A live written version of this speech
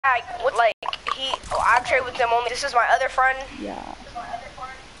like I trade with them only. This is my other friend. Yeah.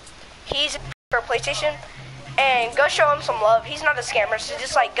 He's for PlayStation, and go show him some love. He's not a scammer, so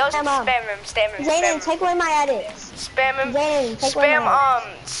just like go spam him, Jaden, take away my edits. Spam him. Jaden, take away my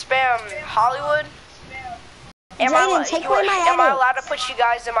edits. Spam Hollywood. Am I allowed to put you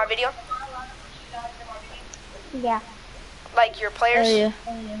guys in my video? Yeah. Like your players? Yeah.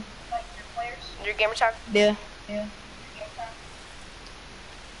 Your gamer tag? Yeah.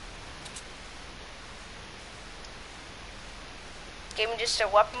 Gave me just a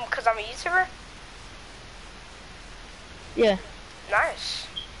weapon because I'm a YouTuber? Yeah. Nice.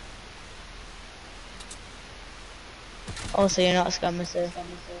 Also, you're not a scammer, so.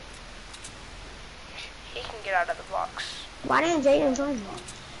 He can get out of the box. Why didn't Jaden join me?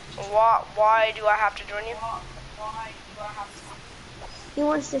 Why do I have to join you? He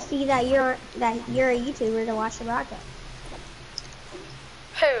wants to see that you're a YouTuber to watch the broadcast.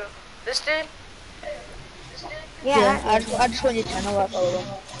 Who? This dude? Yeah. I just want your channel up all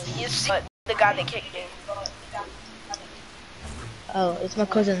over. You see the guy that kicked me. Oh, it's my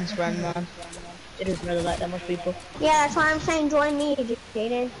cousin's friend, man. It doesn't really like that much people. Yeah, that's why I'm saying join me,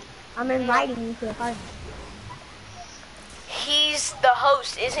 Jaden. I'm inviting you to the party. He's the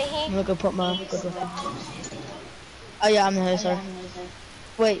host, isn't he? I'm gonna put my good one. Oh yeah, I'm the host, sorry.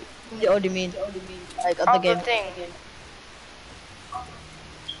 Wait, what do you mean? Like on the game? Thing.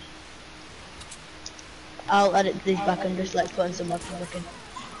 I'll edit these back and just like put in some more back in.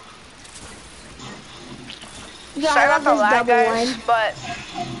 Yeah, sorry about the lag, guys, one. but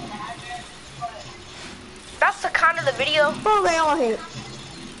that's the kind of the video. Oh, they all hit.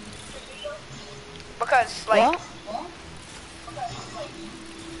 Because like. What?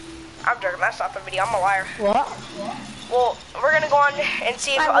 I'm joking, that's not the video, I'm a liar. What? Well, we're gonna go on and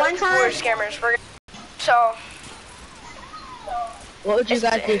see if other people are scammers. So... What would you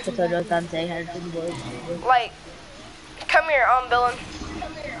guys do for Tojo Dante? Like, come here, Billin.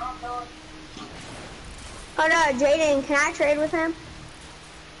 Oh no, Jaden, can I trade with him?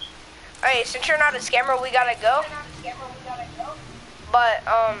 Hey, since you're not a scammer, we gotta go. But,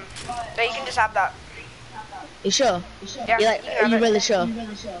 yeah, you can just have that. You sure? Yeah, are you really sure?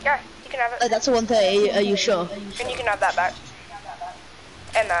 Yeah, you can have it. Like, that's a 130, are you sure? And you can have that back.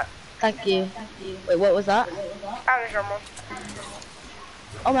 And that. Thank you. Wait, what was that? I was normal.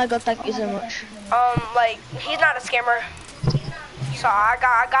 Oh my god, thank you so much. Like, he's not a scammer. So I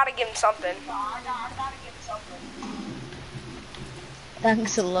gotta give him something.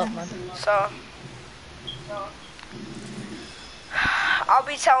 Thanks a lot, man. So... I'll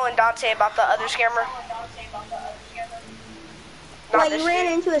be telling Dante about the other scammer. Wait, you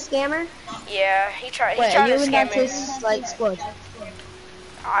ran into a scammer? Yeah, he tried Wait, to scam me. are you in Dante's, like, squad?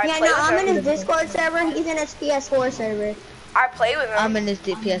 Yeah, no, I'm in his Discord server, he's in his PS4 server. I play with him. I'm in his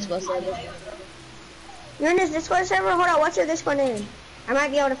PS4 server. You're in his Discord server? Hold on, what's your Discord name? I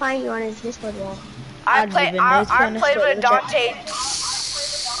might be able to find you on his Discord wall. I played with Dante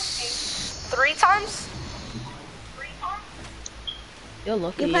 3 times. You're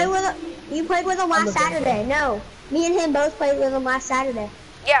lucky. You played with him last Saturday. No, me and him both played with him last Saturday.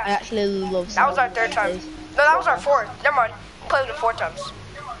 Yeah. I actually love that was our 3rd time. No, that was our 4th. Never mind. We played with him 4 times.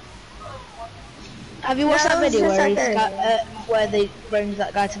 Have you watched that video where they bring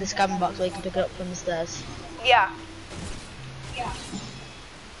that guy to the scamming box where you can pick it up from the stairs? Yeah.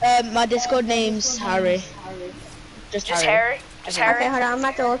 My Discord name's Harry. Just Harry. Just Harry? Okay, hold on, I'm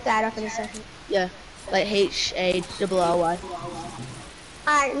about to look that up in a second. Yeah, like HARRY.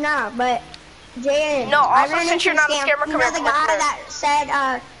 No, but Jaden. No, also since you're not a scammer, you know the guy that said,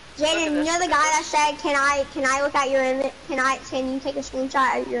 Jaden, you know the guy that said, can I look at your can you take a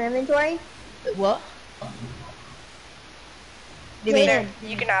screenshot of your inventory? What? Jaden,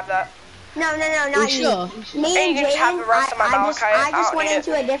 you can have that. No, not you. Sure? Me and Jaden, I just went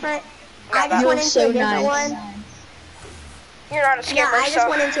into a different. I just went into a different one. You're not a scammer, I just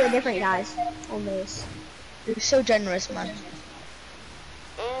went into a different guy's on this. You're so generous, man.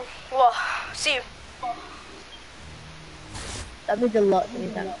 Well, see you. That means a lot to me,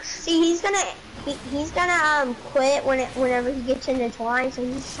 thanks. See, he's gonna quit whenever he gets into twine, so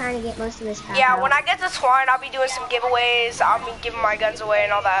he's just trying to get most of his cash Yeah, out. when I get to twine, I'll be doing some giveaways. I'll be giving my guns away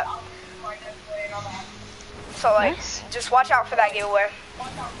and all that. So like, just watch out for that giveaway.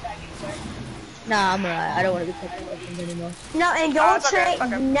 Nah, I'm alright. I don't want to be picking weapons anymore. No, and don't trade.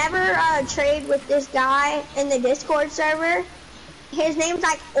 Never trade with this guy in the Discord server. His name's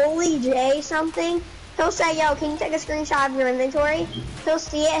like Oli J something. He'll say, yo, can you take a screenshot of your inventory? He'll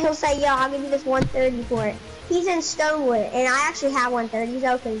see it. He'll say, yo, I'll give you this 130 for it. He's in Stonewood, and I actually have 130s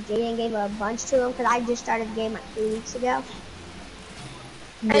though, because Jaden gave a bunch to him, because I just started the game like 2 weeks ago.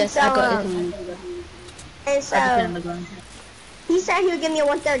 And Yes, so, I got it. and I just put it on so, the ground. he said he would give me a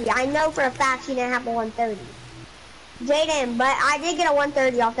 130. I know for a fact he didn't have a 130. Jaden, but I did get a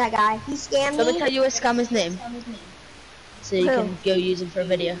 130 off that guy. He scammed Let me me. tell you a scammer's name, so you Who? can go use him for a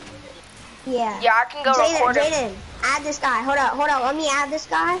video. Yeah. Yeah, I can go record him. Jaden, add this guy. Hold up. Let me add this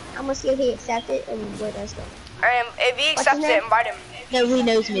guy. I'm gonna see if he accepts it and where that's going. If he What's his accepts it, name? invite him. No, he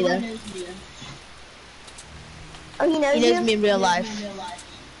knows me though. Oh, he knows He knows you? me in real life.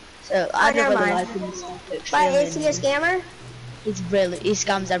 So I don't never really mind. like him. But is he a scammer? He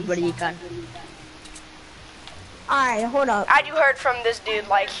scams everybody he can. Alright, hold up. I do heard from this dude,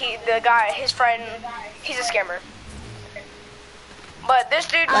 like his friend, he's a scammer. But this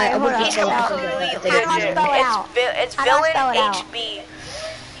dude, Alright, hold he's up. completely How do I legit. spell it out? It's How do I villain spell it out? HB.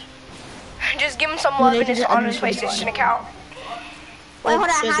 Just give him some love on his PlayStation account. Wait, hold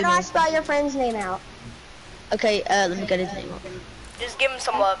on. How do I spell your friend's name out? Okay, let me get his name up. Just give him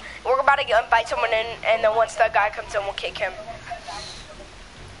some love. We're about to invite someone in, and then once that guy comes in, we'll kick him.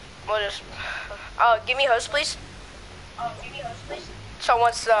 We'll just, give me host, please. So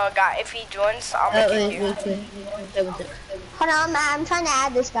once the guy, if he joins, I'll kick you. Hold on, I'm trying to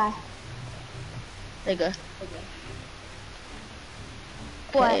add this guy. There you go.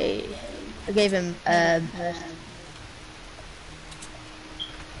 What? Okay. I gave him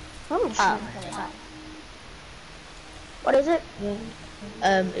What is it?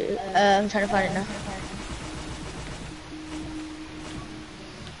 I'm trying to find it now.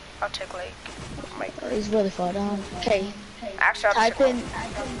 I'll take like, He's really far down. Okay. actually, I'll Type in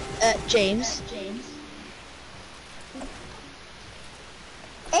James.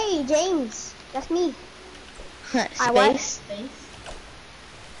 Hey, James. That's me. Space.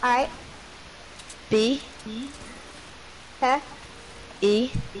 Alright. B. Okay. E.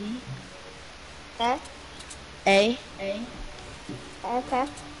 Okay. A. Okay.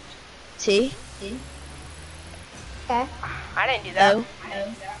 T. Okay. I didn't do that.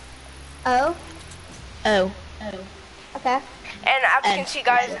 O. O. Okay. And as you can see,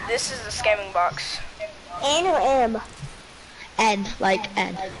 guys, this is the scamming box. N or M? N, like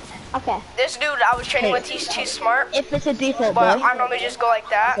N. Okay. This dude I was training with, he's too smart. If it's a default But boy. I normally just go like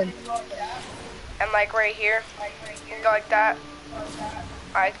that. And like right here. Go like that.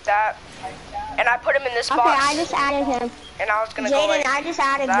 Like that. And I put him in this box. Okay, I just added him. And I was gonna Jaden, go like I just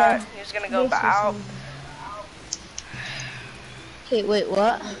added that. them. He was gonna go out. Okay, wait,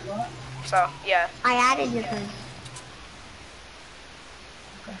 what? So, yeah. I added your friend.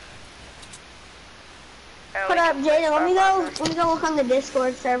 And Put we up, can play Jaden. Let me Starfighter. go look on the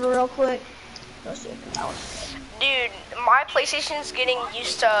Discord server real quick. Dude, my PlayStation's getting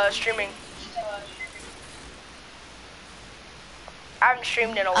used to streaming. I haven't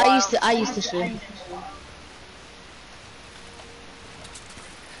streamed in a while. I used to stream.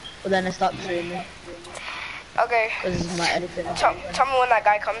 But then I stopped streaming. Okay. Because of my editing. Tell me when that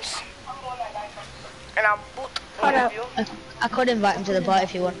guy comes. And I'll boot one of you. I could invite him to the bar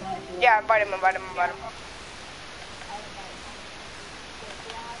if you want. Yeah, invite him.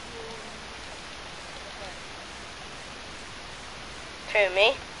 Who,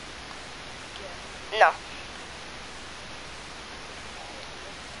 me? No.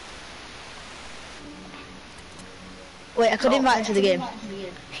 Wait, I could invite him to the game.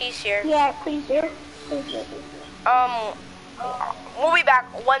 He's here. Yeah, please do. We'll be back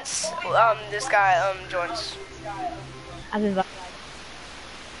once this guy joins. I've invited.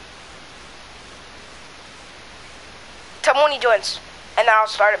 Tell me when he joins, and then I'll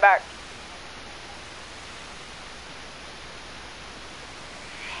start it back.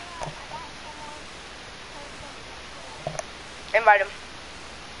 Invite him.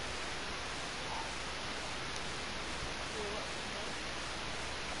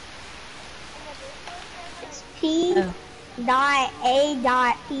 It's P dot A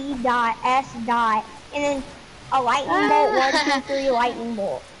dot P dot S dot and then a lightning bolt, 1, 2, 3 lightning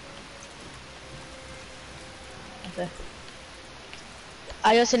bolt. Okay.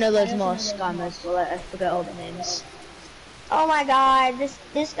 I also know loads more scammers, but I forget all the names. Oh my god,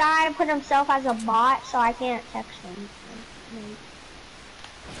 this guy put himself as a bot so I can't text him.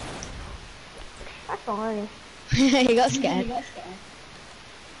 That's funny. He got scared.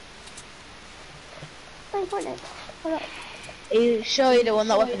 Wait, Fortnite. Hold up. Are you sure you don't want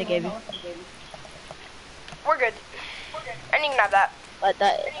that weapon I gave you? We're good. And you can have that. Like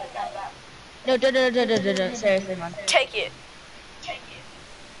that? No, seriously, man. Take it.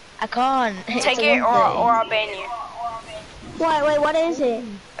 I can't. Take it or I'll ban you. Wait, what is it?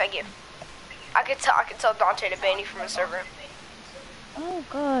 Thank you. I could tell Dante to ban you from the server. Oh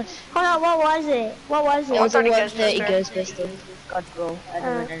god. Hold on, what was it? What was It it? was a 130 130 ghost ghost pistol. God bro, I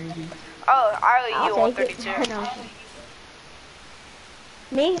don't want Uh, energy. Oh, I owe you I'll take it. 132. No.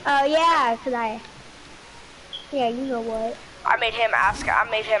 Me? Oh yeah, cause yeah, you know what? I made him ask out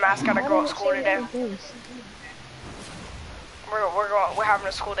of girl at school today. We're having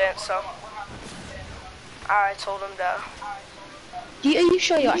a school dance, so I told him to. Are you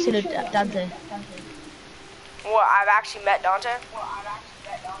sure you actually Dante? Well, I've actually met Dante.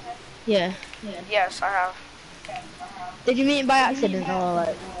 Yeah. Yes, I have. Did you meet him by accident or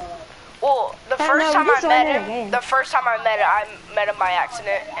like? Well, the Oh, first no, time we I just met joined in him, again. the first time I met him by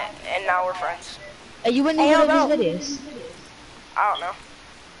accident, and now we're friends. Are you in Hey, any yo, of his videos? I don't know.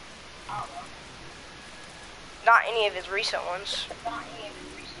 Not any of his recent ones. I'm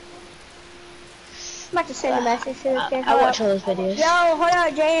about to send a message to this kid. I watch all those videos. Yo, hold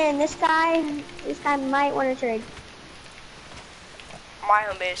on, Jaden. This guy might want to trade. My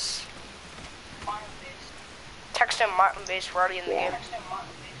home base. Text him my home base. We're already in the game.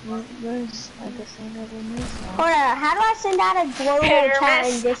 Hold on, how do I send out a global Hit or chat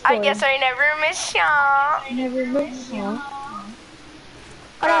in miss. Discord? I guess I never miss ya. Never miss, huh?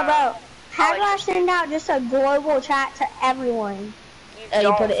 Hold on, bro. How I do like I send out just a global chat to everyone?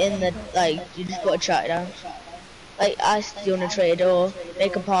 You put it in the, like, you just put a chat down. Like, ask you want to trade or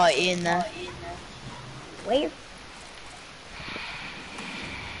make a party in there. Wait.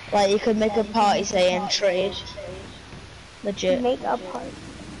 Like, you could make a party saying trade. Legit. Make a party.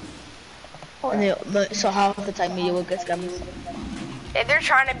 And so half the time you will get scammed. If they're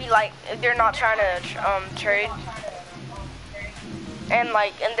trying to be like, if they're not trying to trade, and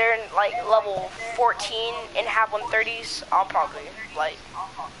they're like level 14 and have 130s, I'll probably like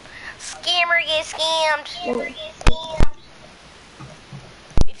scammer get scammed.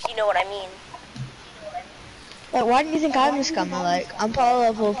 If you know what I mean. Like, why do you think I'm a scammer? Like, I'm power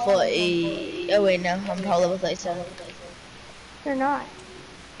level 40. Oh wait, no, I'm power level 37. You're not.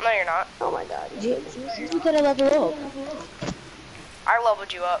 No, you're not. Oh my god. You gotta level up. I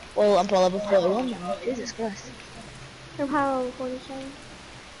leveled you up. Well, I'm power level 41 now. Jesus Christ. I'm power level 47.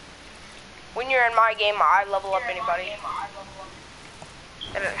 When you're in my game, I level up anybody.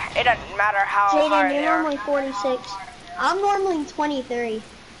 It doesn't matter how high Jaden, they you're are. normally 46. I'm normally 23.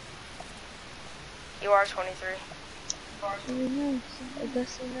 You are 23,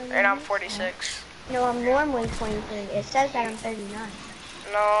 and I'm 46. No, I'm normally 23. It says that I'm 39.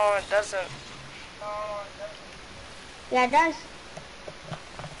 No, it doesn't. Yeah, it does.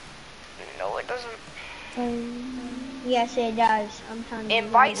 No, it doesn't. Yes, it does. I'm trying to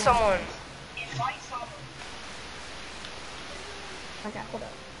Invite someone. Okay, hold up.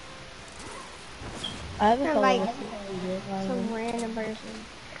 I have a power Like level. some random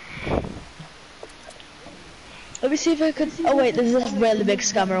person. Let me see if I could. Oh wait, there's this really big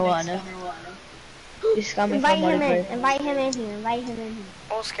scammer one. He's scamming Invite from him in. Modified. Invite him in here. Invite him in here.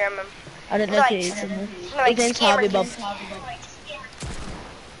 We'll scam him. I don't know if he's in there. Like His name's Harvey Bob.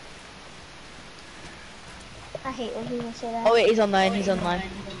 I hate when people say that. Oh wait, he's online. He's online.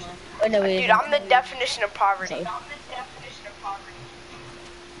 Oh no, he Dude, isn't. I'm the definition of poverty.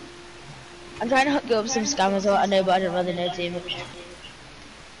 I'm trying to hook you up with some scammers. I know, but I don't really know too much.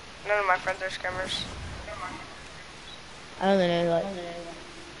 None of my friends are scammers. I don't know, like.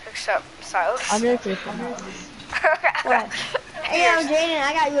 Except Silas. I'm really too fun. What? Hey, yo, Jaden,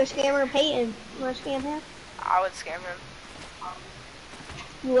 I got you a scammer, Peyton. You want to scam him? I would scam him.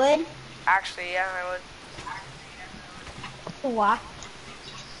 You would? Actually, yeah, I would. Why?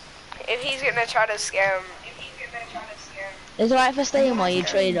 If he's gonna try to scam, Is it right if I stay in while you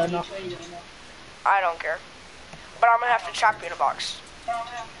trade or not? I don't care. But I'm gonna have to trap you in a box.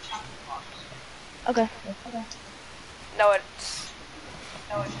 Okay. No, it's...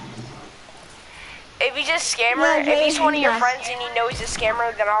 If he's a scammer, Yeah, if he's one of your Jaden, friends and you know he's a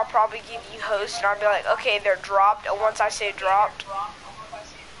scammer, then I'll probably give you host and I'll be like, okay, they're dropped. And once I say dropped,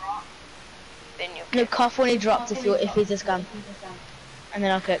 then you No, kick. cough when he drops if he's a scam. And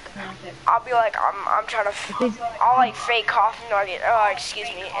then I'll kick. I'll be like, I'm trying to, I'll like fake cough and I'll get, oh, excuse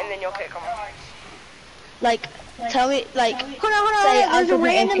me, and then you'll kick him. Like, tell me, like, Hold on, say hold on. There's a I'll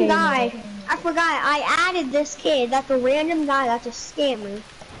random AK. guy. I forgot. I added this kid. That's a random guy. That's a scammer.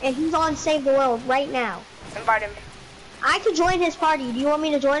 And he's on Save the World right now. Invite him. I could join his party. Do you want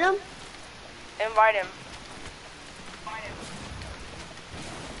me to join him? Invite him.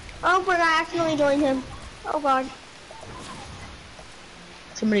 Oh, but I accidentally joined him. Oh god.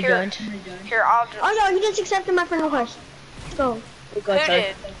 Somebody Here. joined. Here, I'll just... Oh no, he just accepted my friend request. Let's go. We Who got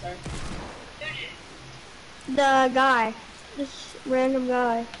did? The guy. This random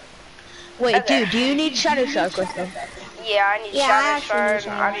guy. Wait, dude, do you need shadow shot, Crystal? Yeah, I need Yeah, I shadow actually shard. need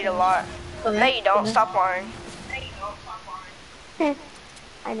shadow I need a lot. Come No, here, you don't. come here. Stop lying.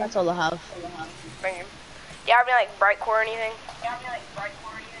 I know. That's all I have. Bring him. Yeah, I mean like bright core or anything.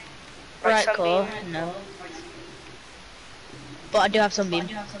 Like Right core, sunbeam. no. But I do have some beam.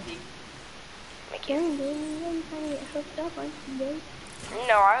 Make it. Damn, dude, you really trying to get hooked up, aren't you, dude?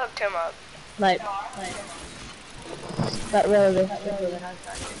 No, I hooked him up. Like really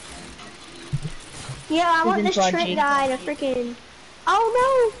Yeah, I want Even this for Trent G. guy to freaking.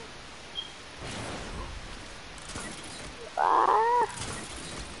 Oh no! Ah.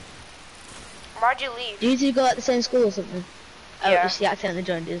 Why'd you leave? Do you two go at the same school or something? Oh, Yeah. you see, accidentally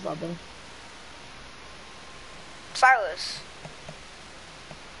joined his lobby. Silas.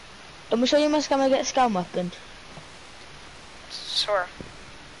 Let me show you my scam. I get a scam weapon. Sure.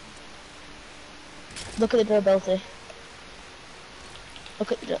 Look at the durability.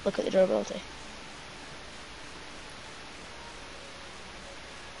 Look at the durability.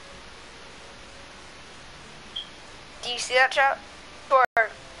 Do you see that chat? For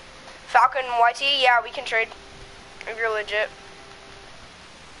Falcon YT? Yeah, we can trade. If you're legit.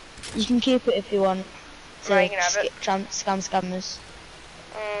 You can keep it if you want. To No, you can have it. scam scammers.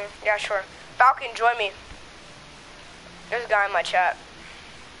 Yeah, sure. Falcon, join me. There's a guy in my chat.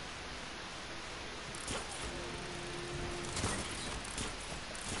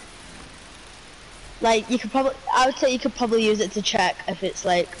 Like you could probably, I would say you could probably use it to check if it's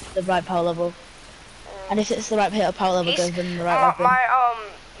like the right power level, and if it's the right power level, He's, goes in the right weapon.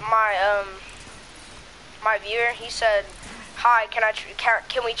 My viewer, he said, "Hi,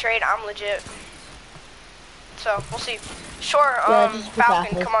 can we trade? I'm legit." So we'll see. Sure, Yeah, just be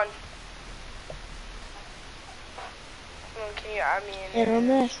Falcon, careful. come on. Can you? I mean,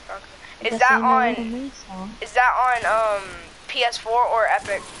 this. is that on PS4 or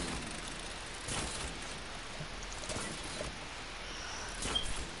Epic?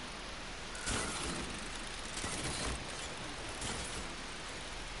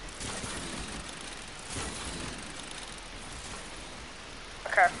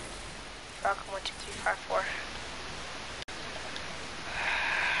 Okay. Falcon 1, 2, 3, 5, 4.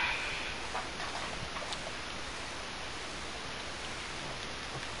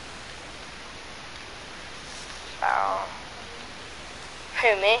 Oh.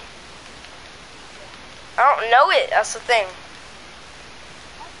 Who, me? I don't know it, that's the thing.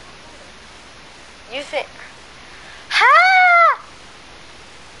 You think... Ha!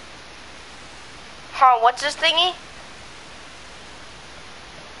 Huh, what's this thingy?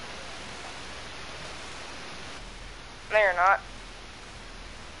 No, you're not.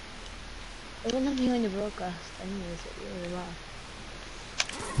 It wouldn't have me on your broadcast anyways, it really matter.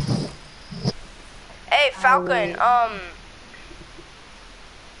 Hey, Falcon,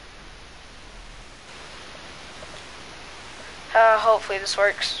 hopefully this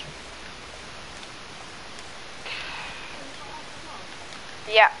works.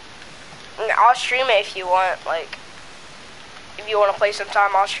 Yeah. I'll stream it if you want, like, if you want to play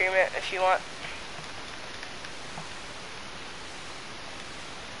sometime, I'll stream it if you want.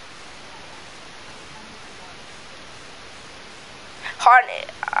 Hard,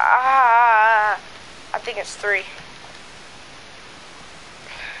 I think it's 3.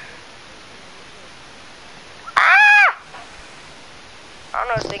 Ah! I don't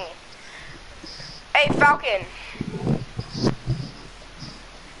know this thingy. Hey, Falcon.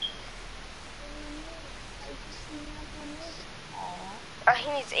 He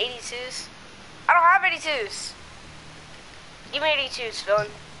needs 82s. I don't have 82s. Give me 82s, villain.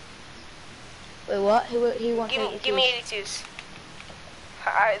 Wait, what? He wants Give me 82s.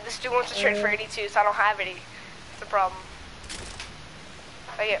 This dude wants to trade for 82s. I don't have any. That's the problem.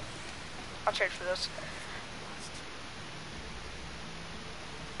 Oh yeah, I'll trade for those.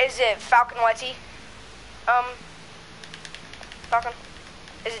 Is it Falcon YT? Falcon?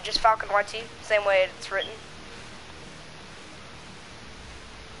 Is it just Falcon YT? Same way it's written.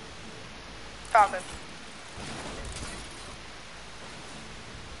 Falcon.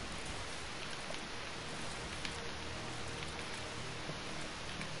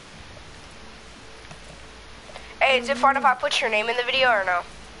 Hey, is it fun if I put your name in the video or no?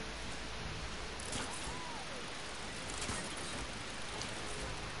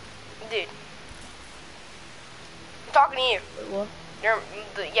 Dude. I'm talking to you. Wait, what? Yeah,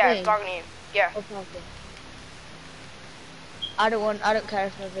 Hey. I'm talking to you. Yeah. Okay. I don't care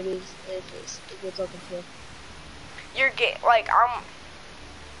if my videos, if you're talking to you. You're gay, like, I'm...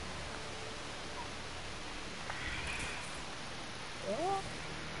 What?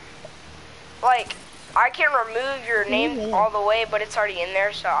 Like, I can remove your name Yeah. all the way, but it's already in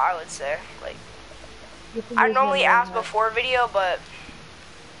there, so I would say, like... You can I use my normally name, ask right? before video, but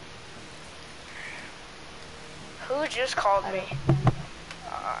who just called I me?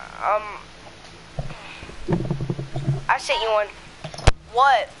 don't. I sent you one.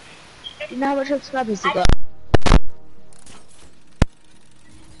 What? Do you know how much subscribers you got?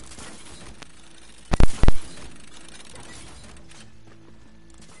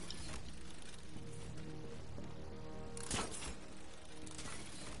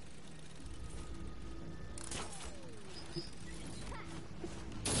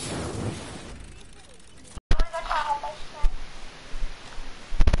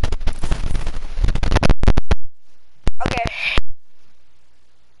 Okay.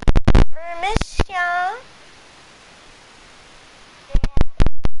 Miss ya.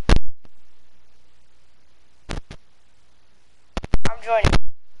 I'm joining.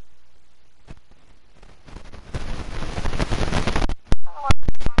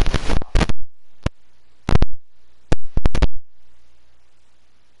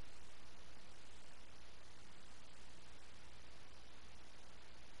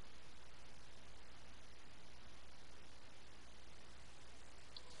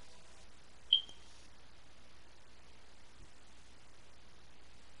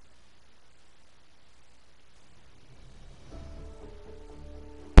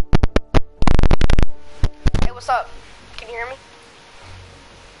 Hey, what's up? Can you hear me?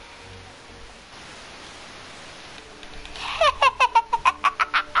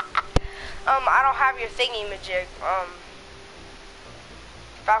 I don't have your thingy majig.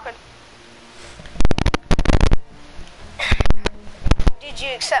 Falcon. Did you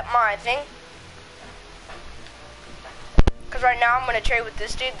accept my thing? Cause right now I'm gonna trade with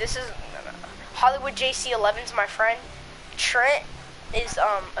this dude. This is Hollywood JC11's my friend. Trent is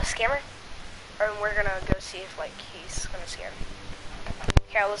a scammer, and we're gonna go see if like he's gonna scam me.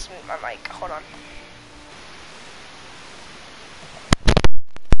 Okay, let's mute my mic. Hold on.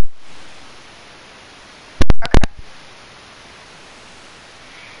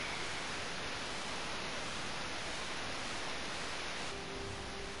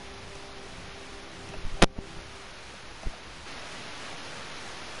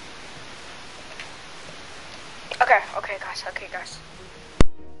 Okay, guys.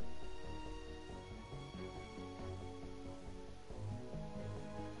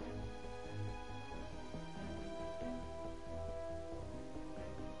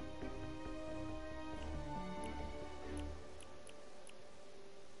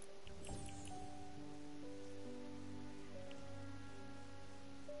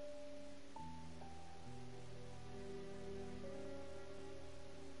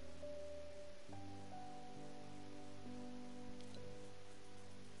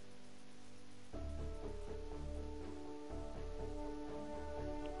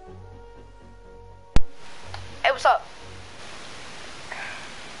 Hey, what's up?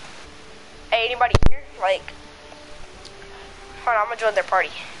 Hey, anybody here? Like, hold on, I'm gonna join their party.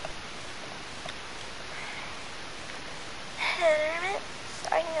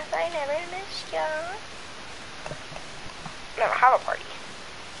 I never missed ya. No, I don't have a party.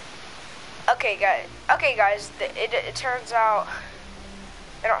 Okay, guys. It turns out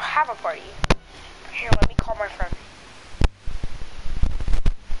I don't have a party. Here, let me call my friend.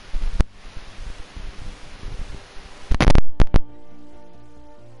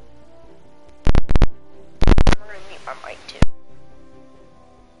 I'm gonna mute my mic too.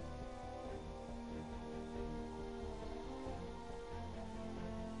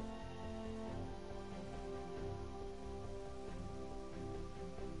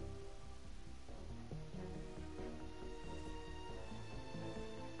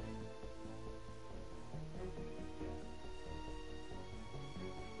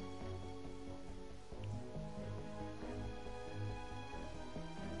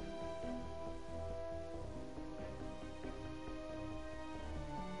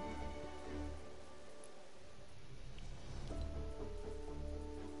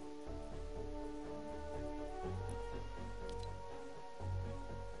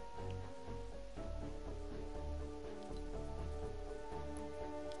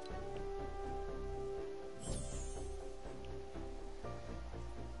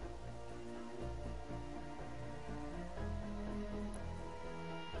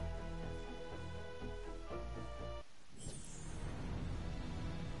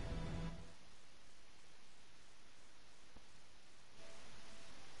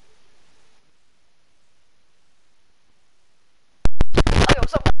 Okay,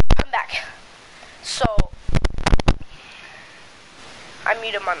 what's up? I'm back. So, I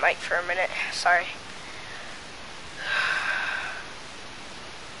muted my mic for a minute. Sorry.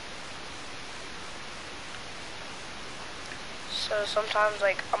 So sometimes,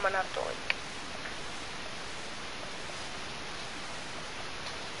 like, I'm gonna have to, like...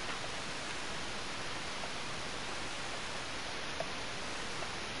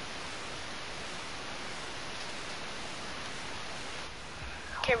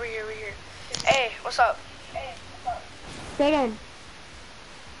 Okay, we're here. Hey, what's up? Jaden.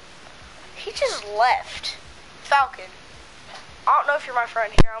 He just left. Falcon. I don't know if you're my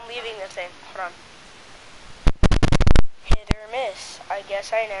friend. Here, I'm leaving the thing. Hold on. Hit or miss. I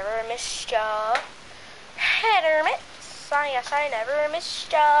guess I never missed ya. Hit or miss. I guess I never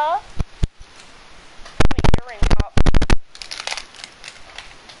missed ya. Wait, earring pop.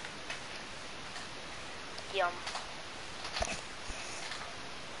 Yum.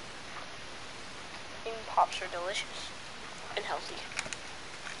 Earring pops are delicious and healthy.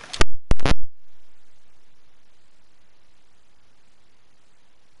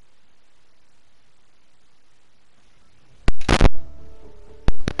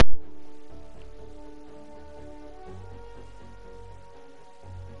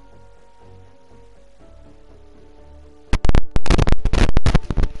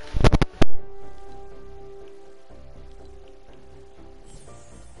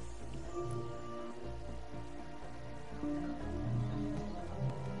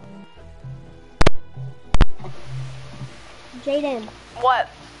 Jaden. What?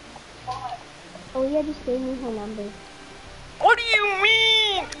 Aaliyah just gave me her number. What do you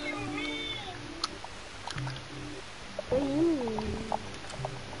mean? What do you mean?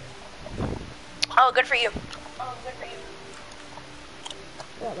 Oh, good for you.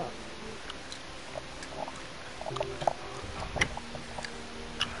 Shut up.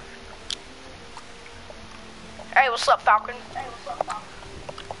 Hey, what's up, Falcon?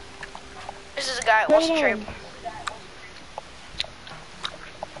 This is a guy that wants to trade.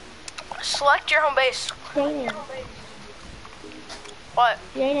 Select your home base. Jaden. What?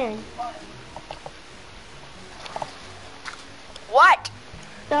 Jaden. What?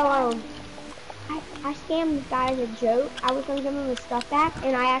 So, I scammed this guy as a joke. I was gonna give him his stuff back,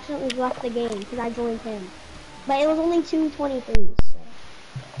 and I accidentally left the game because I joined him. But it was only 223s. So.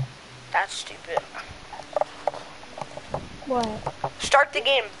 That's stupid. What? Start the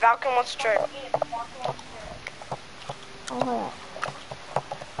game. Falcon wants to trade. Oh, hold up.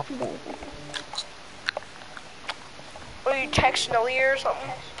 Will you text Aaliyah or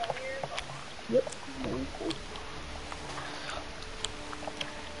something? Yep.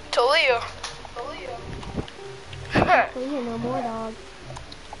 Talia. Aaliyah no more, dog.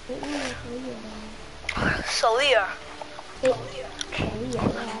 Ain't no more Aaliyah, dog. Salia. Aaliyah,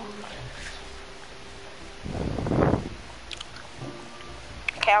 yeah.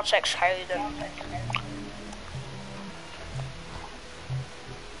 Okay, I'll text Kylie then.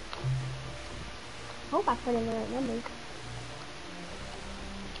 Hope I put in the right number.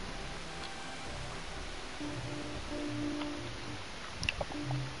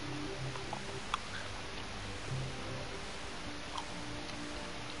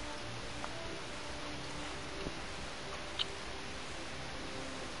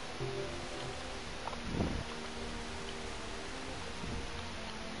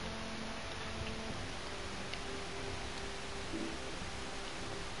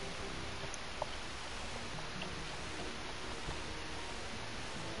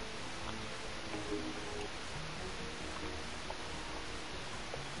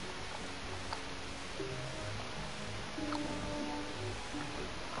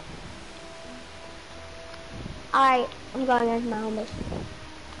 Alright, I'm going into my home base.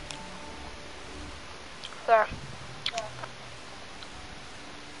 There.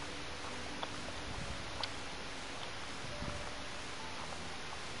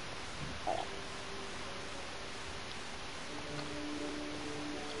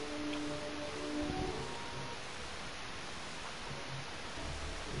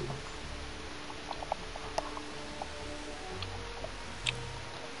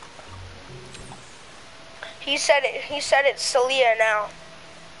 He said it. He said it's Salia now.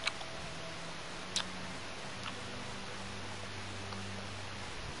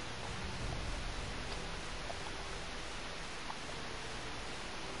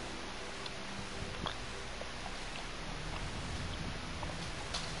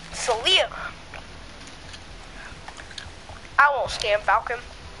 Salia. I won't scam Falcon.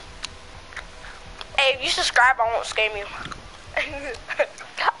 Hey, if you subscribe, I won't scam you.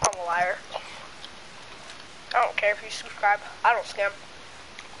 I'm a liar. I don't care if you subscribe. I don't scam.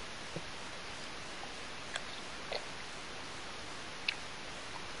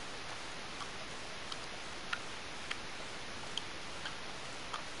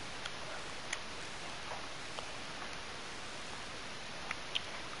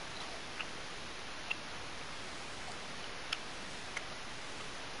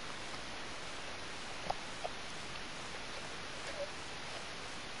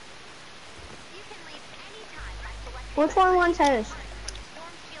 Which one wants host?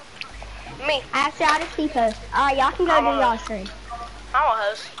 Me. Actually, I'll just keep host. Alright, y'all can go do y'all's trade. I want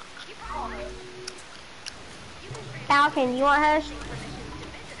host. Falcon, you want host?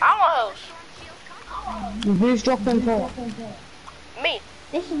 I want host. Who's dropping for? Me.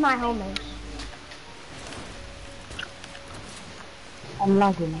 This is my home host. I'm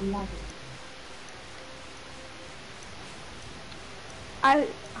lagging.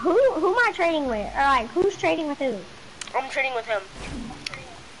 Who am I trading with? Or like, who's trading with who? I'm trading with him.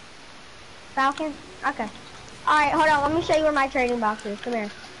 Falcon? Okay. Alright, hold on. Let me show you where my trading box is. Come here.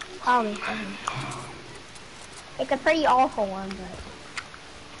 Follow me. It's a pretty awful one, but...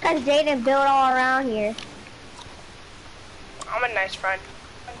 Because Jaden built all around here. I'm a nice friend.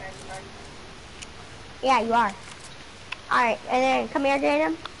 Yeah, you are. Alright, and then come here,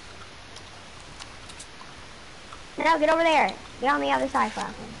 Jaden. No, get over there. Get on the other side,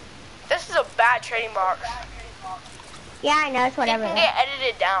 Falcon. This is a bad trading box. Yeah, I know. It's whatever. It can get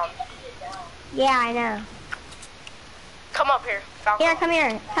edited down. Yeah, I know. Come up here, Falcon. Here, come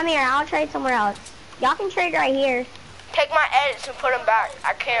here. Come here. I'll trade somewhere else. Y'all can trade right here. Take my edits and put them back.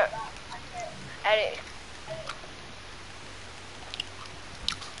 I can't edit.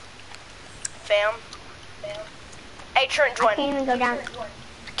 Fam. Hey, Trent, join. I can't even go down.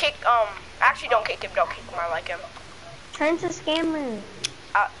 Kick, actually don't kick him. Don't kick him. I like him. Trent's a scammer.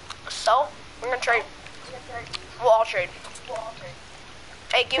 So, we're gonna trade. We'll all trade.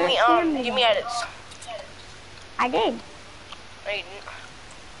 Hey, give me edits. I did. No, you didn't.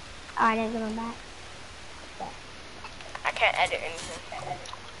 Oh, I didn't give them back. I can't edit anything.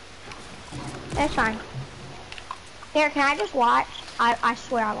 That's fine. Here, can I just watch? I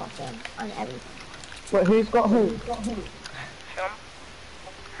swear I watch them on everything. But who's got who? Him.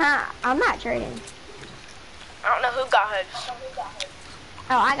 Huh, I'm not trading. I don't know who got his.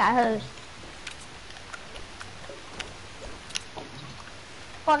 Oh, I got host.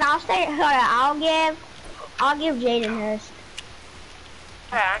 Look, I'll stay. Hold on, I'll give Jaden host.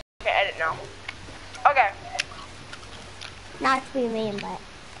 Okay, I can edit now. Okay. Not to be mean, but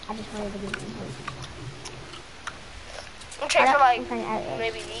I just wanted to give him host. I'm trading for like I'm edit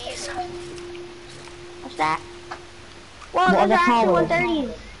maybe these. What's that? Well, What those are actually colors?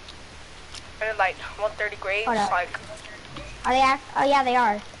 130s. And like 130 grades. Hold up. Like, Are they? Oh yeah, they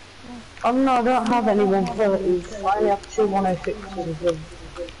are. Oh no, I don't have any 130s. I only have two 106s.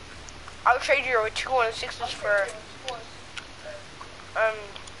 I'll trade you with 2 106s for a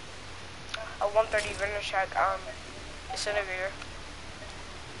 130 vendor check disintegrator.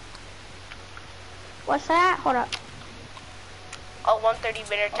 What's that? Hold up. A 130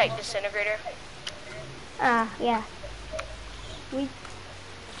 vendor type disintegrator. Yeah. We.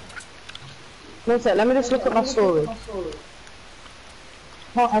 One sec, let me just look at my storage.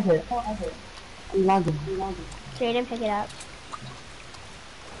 Can't edit. I'm lagging. Jaden, pick it up.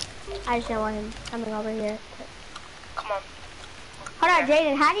 I just don't want him coming over here. Come on. Hold on,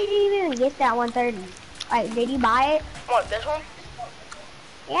 Jaden, how did you even get that 130? Like, did you buy it? What, this one?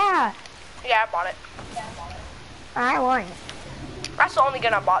 Yeah. Yeah, I bought it. I want it. That's the only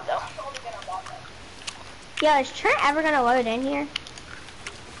gun I bought though. Yo, is Trent ever gonna load in here?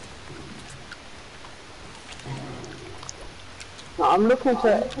 No, I'm looking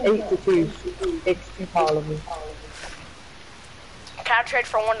for 82 XP power level. Can I trade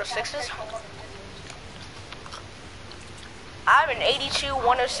for 106s? I have an 82,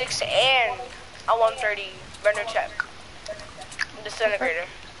 106, and a 130 vendor check. Disintegrator.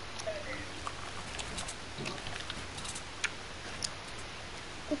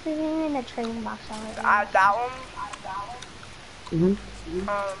 This isn't in the trading box already. That one.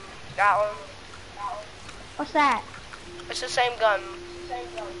 That one. What's that? It's the same gun,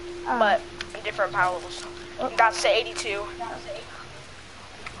 but in different power levels. That's the 82.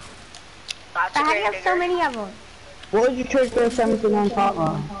 That's How do you have so many of them? What did you trade for a 79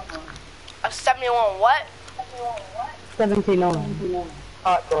 partner? A 71 what? 79.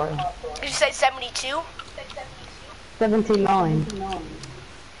 Partner. Did you say 72? 79.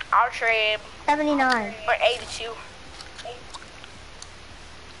 I'll trade 79. for 82.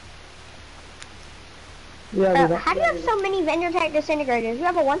 Yeah, How do you have so many vendor tech disintegrators? You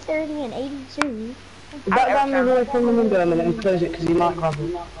have a 130 and 82. that guy move away from the window a minute and close it because he might grab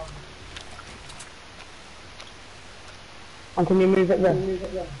it. And can you move it there?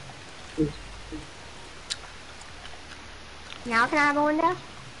 Now can I have a window?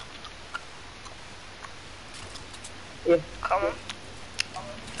 Yeah. Come on.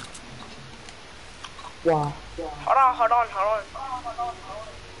 Wow. Hold on.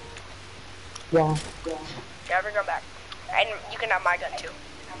 Wow. Yeah, bring her back. And you can have my gun too.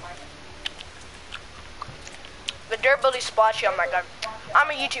 The durability splotchy on that gun. I'm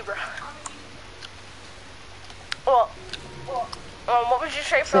a YouTuber. Well, what would you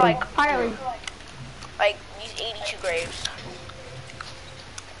trade for like these 82 graves?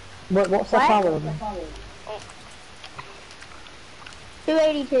 What's the power of them?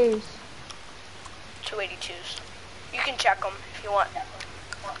 282s. 282s. You can check them if you want.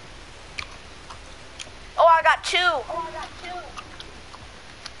 Oh, I got 2.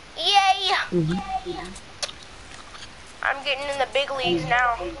 Yay! I'm getting in the big leagues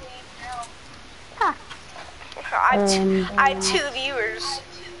now. Huh. I have 2 viewers,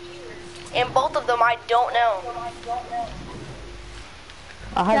 and both of them I don't know.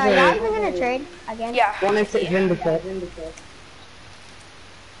 So are y'all even gonna trade again? Yeah. 106 Vindicator.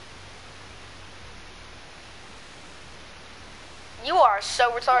 You are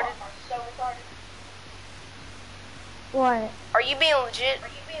so retarded. What? Are you being legit?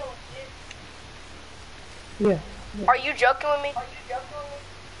 Yeah. Are you joking with me?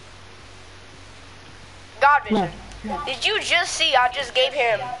 God Vision. No. Did you just see I just gave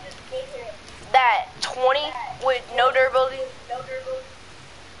him that 20 with no durability?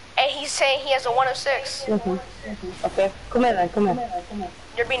 And he's saying he has a 106. Okay. Come here then, come here.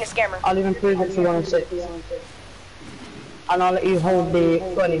 You're being a scammer. I'll even prove it to 106. And I'll let you hold the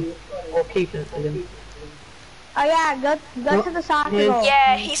 20 or keep it again. Oh yeah, go to the soccer goal.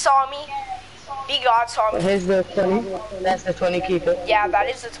 Yeah, he saw me. B-God saw me. Here's the 20. That's the 20, keep it. Yeah, that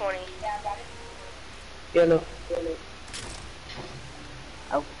is the 20. Yeah, look.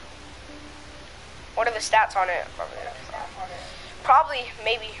 Oh. What are the stats on it? Probably,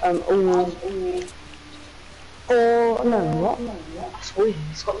 maybe. No, what? That's weird.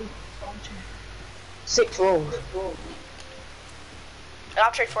 It's got 6 rolls.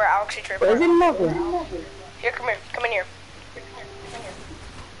 I'll trade for it. I'll actually trade for But is it. it modern? Here, come here. Come in here.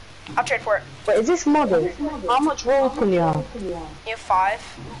 I'll trade for it. But is this modern? How much rolls can you have? You have 5.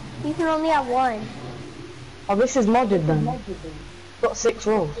 You can only have 1. Oh, this is modded then. Got 6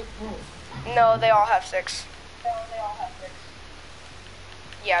 rolls. No, they all have 6.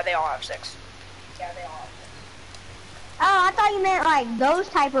 Yeah, they all have 6. Oh, I thought you meant like those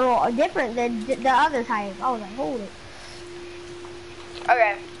type of roll are different than the other type. I was like, hold it.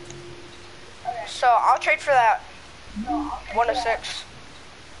 Okay. So I'll trade for that 106.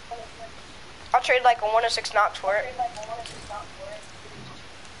 I'll trade like a 106 Knox for it.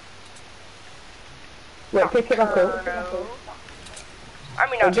 Wait, pick it back up. I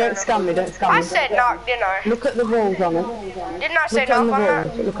mean, Oh, not don't scam me, don't scam me. I said knock, didn't I? Look at the rolls on it. Didn't I say Look at knock the on that?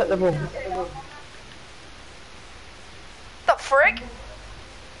 rolls. Look at the rolls. The frick?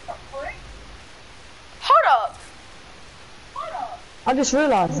 Hold up. I just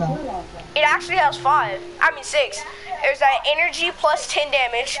realised that. It actually has 6. There's that energy plus 10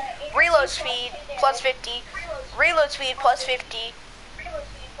 damage, reload speed plus 50, reload speed plus 50,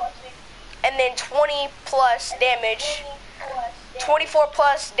 and then 20 plus damage, 24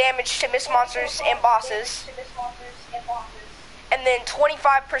 plus damage to miss monsters and bosses, and then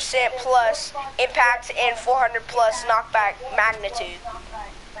 25% plus impact and 400 plus knockback magnitude.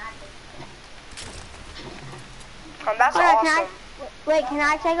 That's awesome. Wait, can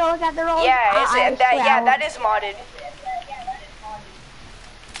I take a look at the rolls? Yeah, that is modded.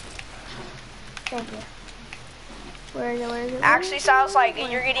 Thank you. Where is it? Actually, sounds like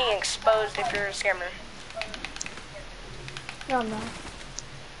you're getting exposed if you're a scammer. No.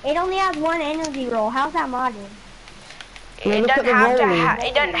 It only has 1 energy roll. How's that modded? It doesn't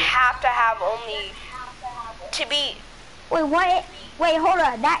have to have only to be. Wait, what? Wait, hold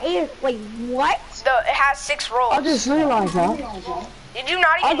on. That is. Wait, what? It has 6 rolls. I just realised that. Did you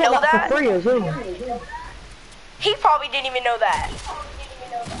not even I know got that? for free as well. He probably didn't even know that.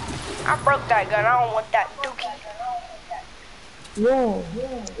 I broke that gun. I don't want that dookie. Whoa.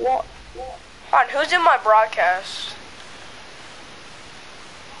 What? Hold on, who's in my broadcast?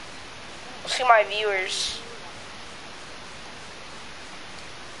 Let's see my viewers.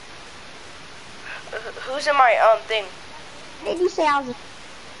 Who's in my thing? Did you say I was?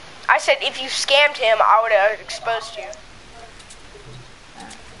 I said if you scammed him, I would have exposed you.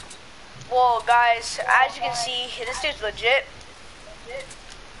 Well, guys, as you can see, this dude's legit.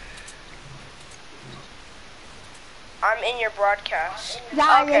 I'm in your broadcast.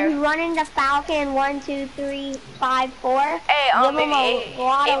 Guys, Okay. if you run into Falcon 1, 2, 3, 5, 4, Hey, give him a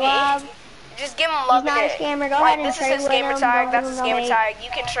lot of love. Just give him love. He's not a scammer. Go ahead and this is trade his with gamer him. tag. Don't That's his give him gamer no tag. You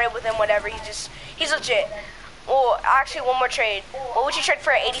can trade with him, whatever. He's legit. Well, actually, one more trade. What would you trade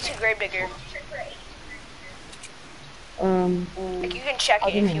for an 82 grave digger? Like, you can check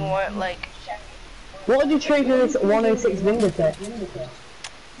it if you want. Like, what would you trade for this 106 Vindicator?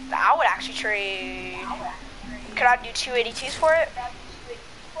 I would actually trade. could I do 282s for it?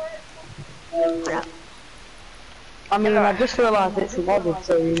 I mean, I just realized it's modded,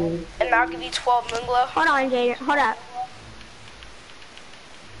 so you know. And I'll give you 12 Moonglow. Hold on, Jaden. Hold up.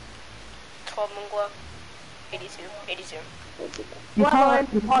 12 Moonglow. 82. 82. You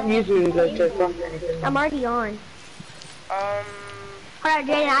can't use Moonglow to craft anything. I'm already on. Um. Hold on,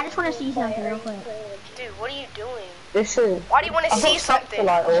 Jaden. I just want to see something real quick. Dude, what are you doing? This is. Why do you want to see something?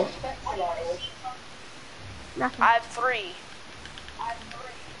 Nothing. I have 3.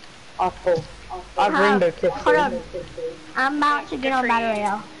 I have 4. I have rainbow kiss. Hold up. I'm about to get on battle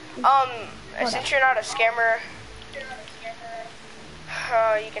rail. Since you're not a scammer,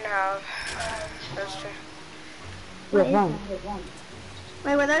 you can have those 2.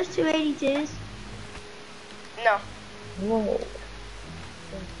 Wait, were those 282s? No, Whoa.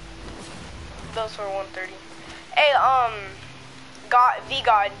 those were 130. Hey,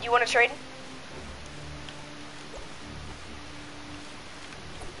 God, you want to trade?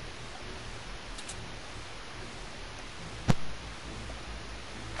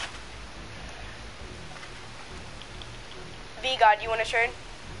 God, you want to trade?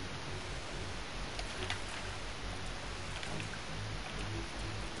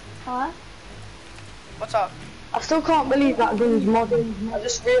 Huh? What's up? I still can't believe that gun's modded. I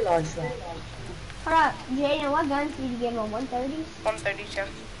just realised that. Hold up, Jaden, what guns did you give him? 130s? 132.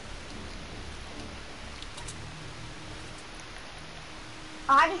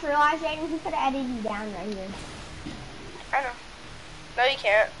 I just realized, Jaden, he could have edited you down right here. I know. No, you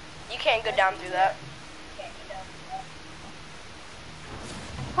can't. You can't go down through that.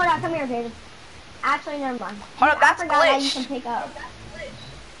 Hold on, come here, Jaden. Actually, never mind. Hold up, that's I forgot how you glitched. can pick up.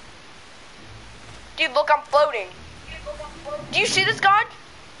 Dude, look, I'm floating. Do you see this, God?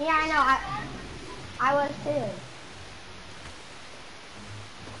 Yeah, I know. I was too.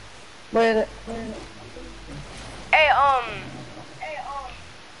 Wait, Hey,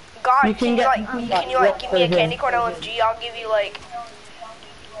 God, You can get- can you give me a candy corn LMG? I'll give you like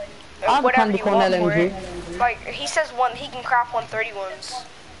I have a whatever candy you corn want for LMG. it. Like he says, he can craft 131s.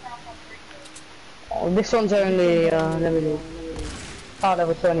 Oh, this one's only level.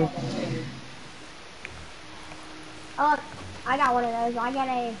 Level 20. Oh, I got one of those. I got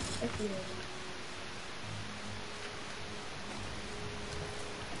a 50.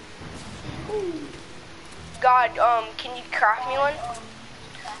 God, can you craft me one?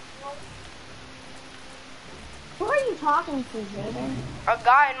 Who are you talking to, Jaden? A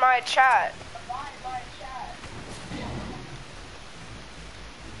guy in my chat.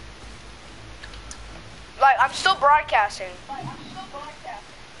 Like, I'm still broadcasting.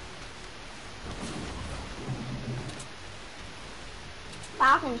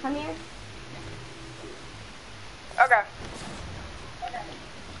 Falcon, come here. Okay.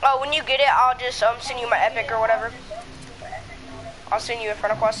 Oh, when you get it, I'll just send you my epic or whatever. I'll send you a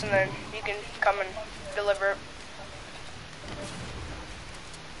friend request and then you can come and deliver it.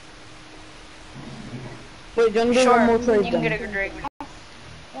 Wait, don't do Sure, one more trade you can get then. a good drink.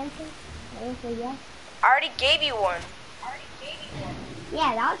 Answer? Yes. I already gave you one.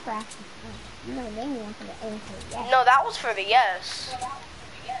 Yeah, that was for asking. You never gave me one for the answer. Yes. No, that was for the yes.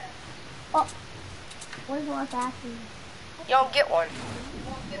 Oh, what is the one for asking? You don't get one.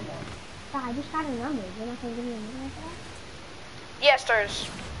 God, I just got a number. You're not gonna give me a number for that? Yes, there's.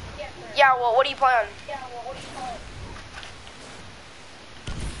 Yeah, well, what do you plan?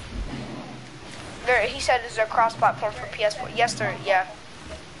 There, he said is there cross-platform for PS4? Yes, there. Yeah.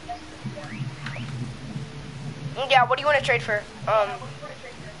 Yeah. What do you want to trade for?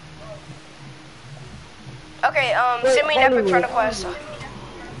 Okay. Send me an epic friend request.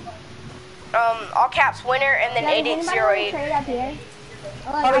 All caps winner and then Does anybody want to 8808. trade up here?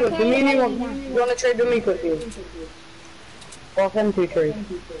 Oh, like, I Hollywood, can't do me even one. do that. You wanna trade with me quickly? Or them two trade?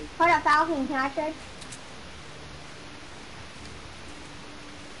 Hold up, Falcon, can I trade?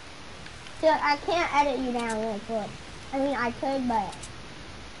 Dude, I can't edit you down really quick. I mean, I could, but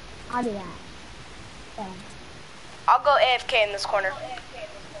I'll do that. So. I'll go AFK in this corner.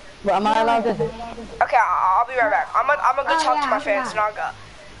 But am I allowed to? Okay, I'll be right back. I'm gonna go Oh, talk yeah, to my I fans forgot. and I'll go.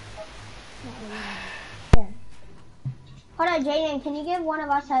 Yeah. Hold on, Jaden, can you give one of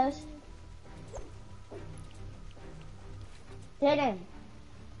us hosts? Jaden.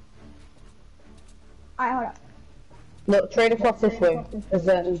 Alright, hold up. Look, trade across this way. Cause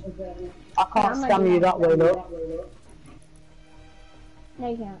then I can't scam you that way, look. No,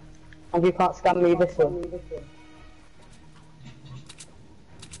 you can't. And you can't scam me this way.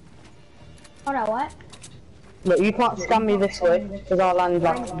 Hold on, what? Look, you can't scam me this way, because I'll land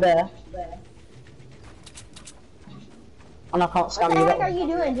like there. And I can't What scam the you heck that are way. you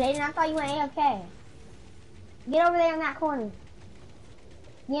doing, Jaden? I thought you went AFK. Get over there in that corner.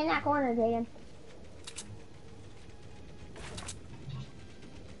 Get in that corner, Jaden.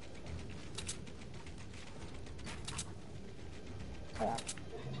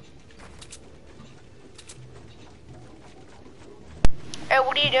 Hey,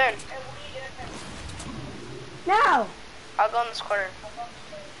 what are you doing? No! I'll go in this corner.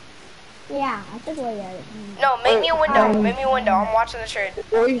 Yeah, I took away that. No, make me a window. Make me a window. I'm watching the trade.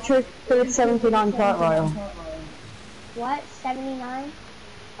 What are you trying to 79 typewriter? What? 79?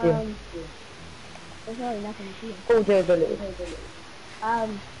 Yeah. There's really nothing to see. Full durability. What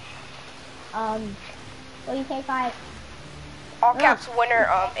do you say, 5? All caps winner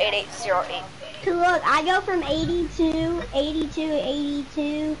 8808. So look, I go from 82 to 80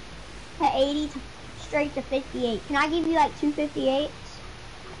 to straight to 58. Can I give you like 258s?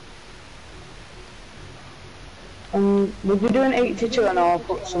 Would you do an 82 and I'll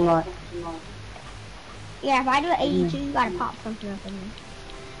put some like... Yeah, if I do an 82, you gotta pop something up in there.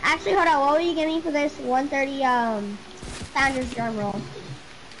 Actually, hold on, what will you give me for this 130 Founders drum roll?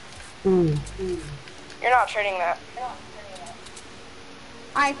 You're not trading that.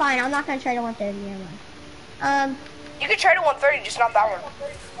 Alright, fine, I'm not gonna trade a 130 anymore. You can trade a 130, just not that one.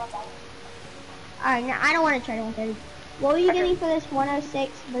 Alright, no, I don't want to trade a 130. What will you give me for this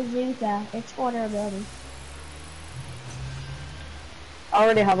 106 bazooka? It's 4 durability. I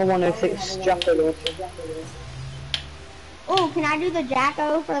already have a 106 Jacko. Oh, can I do the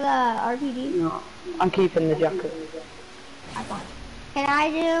Jacko for the RPG? No, I'm keeping the Jacko. I thought. Can I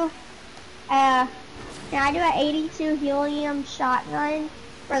do an 82 helium shotgun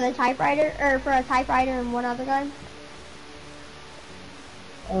for the typewriter, or for a typewriter and one other gun?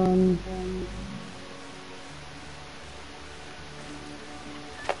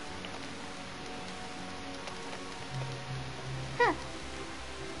 Huh.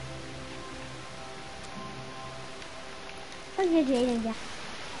 Look at Jaden down.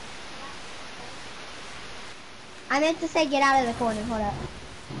 I meant to say get out of the corner, hold up.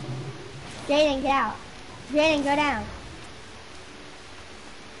 Jaden, get out. Jaden, go down.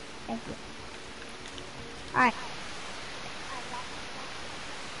 Thank you. Alright.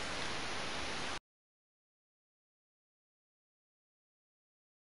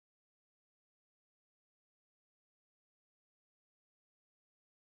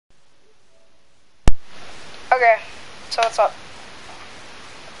 Okay, so what's up?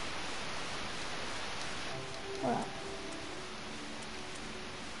 Hold up.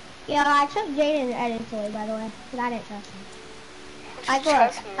 Yeah, I took Jaden editorially, by the way, because I didn't trust him.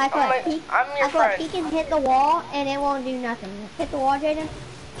 I'm your friend. He can hit the wall and it won't do nothing. Hit the wall, Jaden?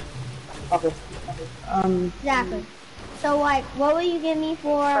 Okay. Exactly. So, like, what will you give me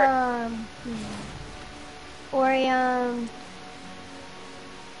for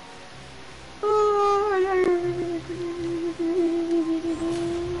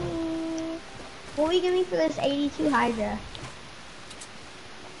what will you give me for this 82 Hydra?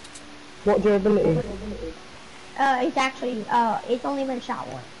 What durability? It's actually, it's only been shot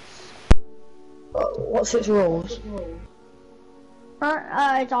once. What's its rolls?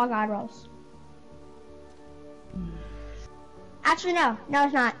 It's all god rolls. Actually, no,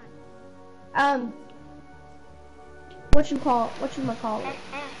 it's not. What you call it?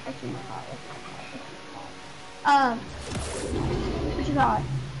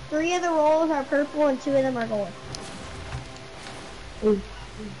 3 of the rolls are purple and 2 of them are gold.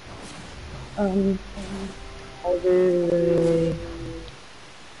 I'll do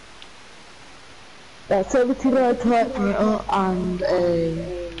a 79 typewriter and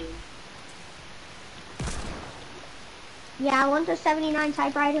a... Yeah, I want the 79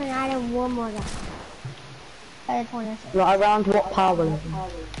 typewriter and I added one more guy. Added 26. Right around what power level?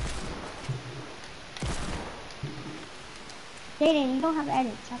 Jaden, you don't have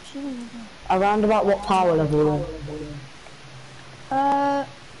edits. Stop shooting. Around about what power level then?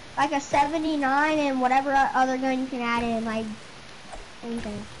 Like a 79 and whatever other gun you can add in, like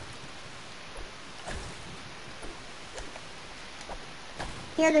anything.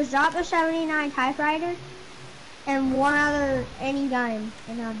 Here, just drop a 79 typewriter and one other any gun,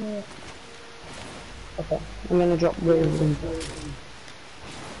 and I'll do it. Okay, I'm gonna drop the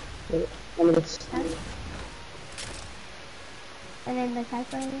one of this. And then the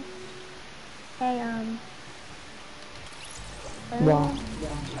typewriter. Hey, Wow.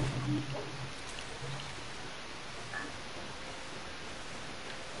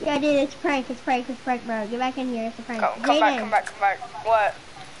 Yeah, dude, it's prank, bro. Get back in here, it's a prank. Come back. What?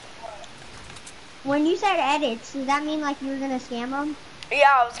 When you said edits, does that mean like you were gonna scam them?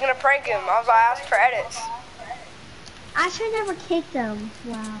 Yeah, I was gonna prank him. I was gonna ask for edits. I should never kick them.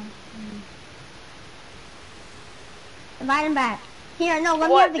 Wow. Invite him back. Here, no, let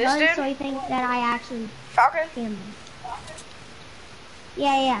me What, have the this gun dude? so he thinks that I actually Falcon? scammed him.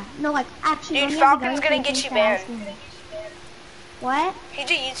 Yeah. No, like, actually, Dude, let me have the Falcon's gun so gonna he get thinks you that I banned. scammed him. What? He's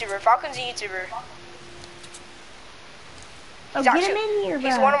a YouTuber. Falcon's a YouTuber. Oh, He's get actually, him in here, bro.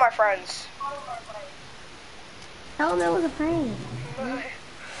 he's one of my friends. Tell him it was a prank.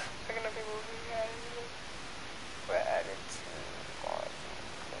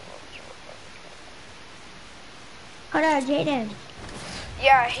 Hold on, Jaden.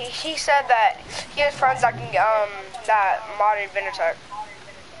 Yeah, he said that he has friends that can that modded Vindertech.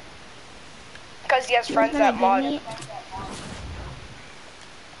 Because he has friends that mod.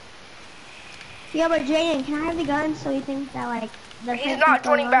 Yeah, but Jaden, can I have the gun so he thinks that like the He's prank not is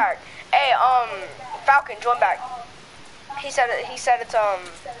joining going on? back. Hey, Falcon, join back. He said it's a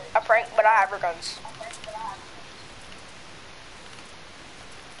prank, but I have her guns.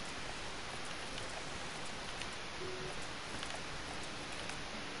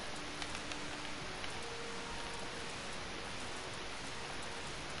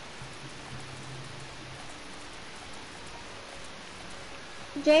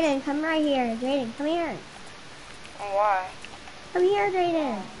 Jaden, come right here. Jaden, come here. Why? Come here,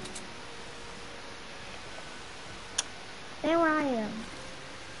 Jaden. Stand where I am.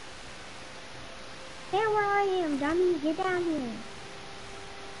 Stand where I am, dummy. Get down here.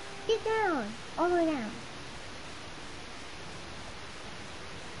 Get down. All the way down.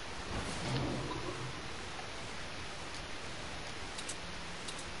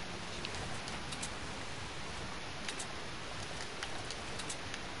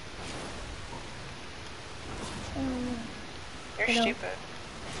 You're stupid.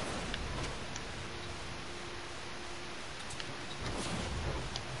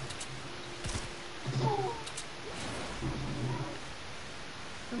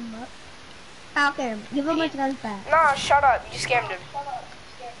 Falcon, give him his guns back. Nah, shut up. You scammed him.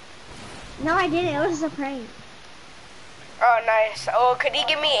 No, I didn't. It was a prank. Oh, nice. Oh, could he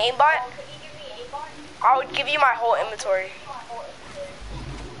give me aimbot? I would give you my whole inventory.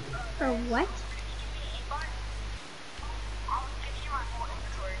 For what?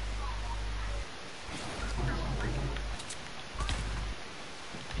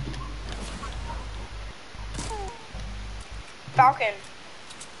 Falcon.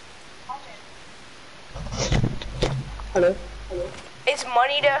 Hello? It's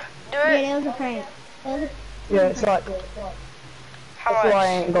money to do Yeah, it? it was a prank. Yeah, it's like, How that's why I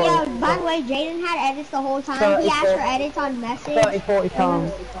much? ain't Yeah, going. by the way, Jaden had edits the whole time. He asked for edits on message. 40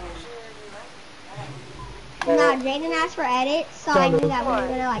 times. Nah, Jaden asked for edits, so I knew that we were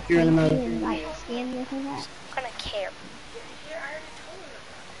gonna like You're in prank the you and like scam this and that. I'm gonna care.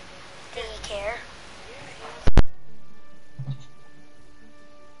 Did he care?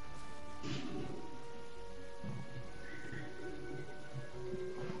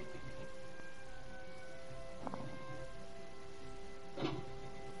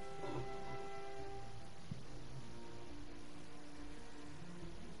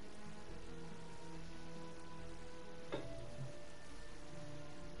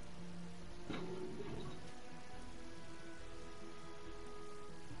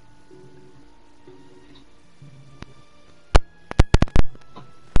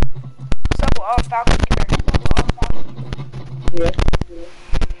 Falcon, Yeah.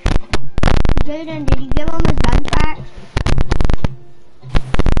 Jaden, did you give him his guns back?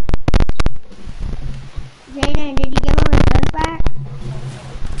 Jaden, did you give him his guns back?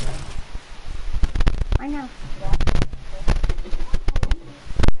 I know.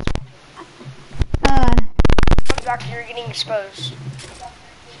 Zach, you're getting exposed.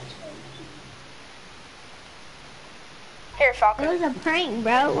 Here, Falcon. It was a prank,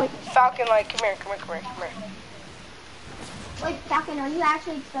 bro. Wait, Falcon, like, come here. wait, Falcon, are you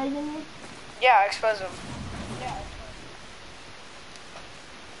actually exposing me? Yeah, expose him.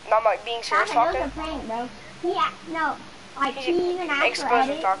 And I'm like being serious, Falcon, it Falcon. was a prank, bro. No, like he even asked for Expose him,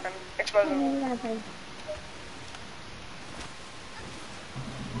 edits. Falcon. Expose He him. was gonna prank.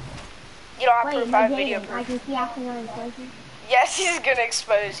 You don't have Wait, proof, no, I have video Jaden, proof. like is he actually gonna expose you? Yes, he's gonna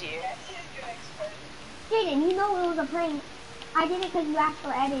expose you. Jaden, you know it was a prank. I did it because you asked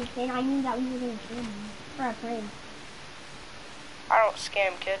for edits, and I knew that we were gonna scam you for a prank. I don't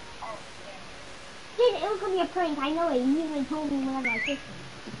scam, kid. Jaden, it was gonna be a prank. I know it. You even told me whenever I kissed you.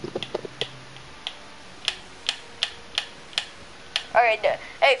 Okay,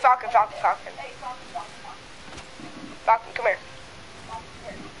 hey, Falcon. Falcon, come here.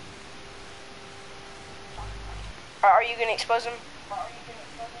 Are you gonna expose him?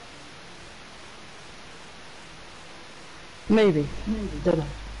 Maybe. Don't know.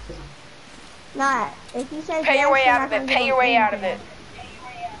 Nah, if you say Pay your yes, way you're out not of it. gonna Pay give your him way out of it. anything.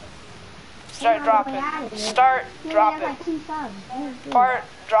 Start Pay my way out dropping. of it. Start He only has dropping. like 2 subs. Start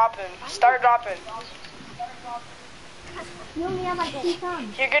dropping. Start dropping. You only have like 2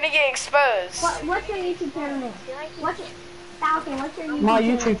 subs. You're gonna get exposed. What's your YouTube channel name? Falcon, what's your YouTube My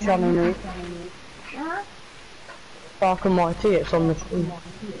channel? YouTube channel name, Uh-huh. Falcon YT, it's on the screen.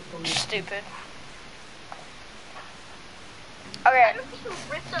 Stupid. Okay.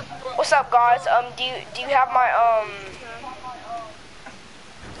 What's up, guys? Do you have my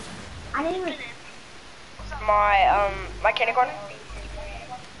I didn't even. my kindergarten?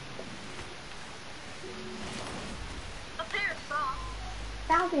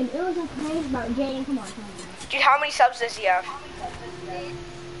 Falcon, it was a prank about Jaden. Come on, come on. Dude, how many subs does he have?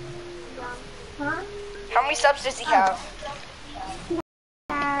 Huh? How many subs does he have?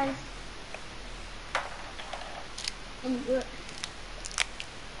 Has.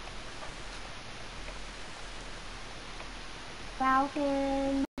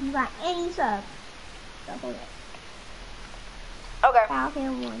 Falcon, you got any sub? Okay.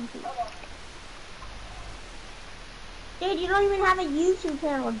 Falcon 1, 2. Dude, you don't even have a YouTube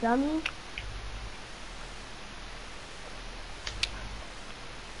channel, dummy.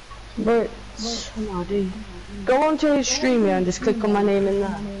 But, no, dude. Go onto his stream here and just click on my name in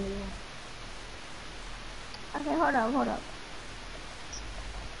there. Okay, hold up, hold up.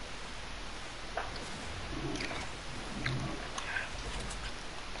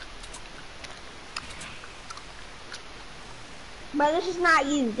 But this is not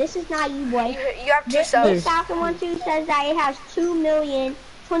you. This is not you, boy. You have 2 This subs. Falcon 1-2 says that it has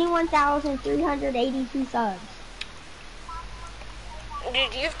 2,021,382 subs. Dude,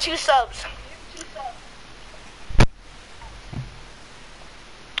 you have 2 subs.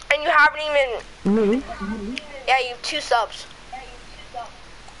 And you haven't even... Me? Yeah, you have 2 subs.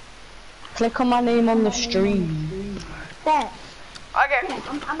 Click on my name on the stream. There. Okay.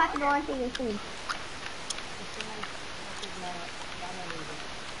 I'm about to go onto your stream.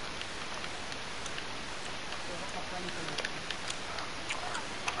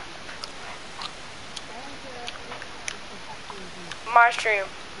 My stream.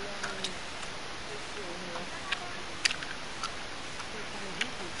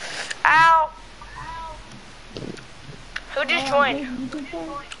 Ow! Who just joined?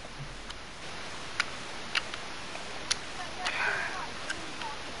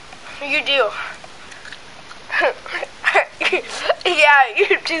 You do. Yeah, you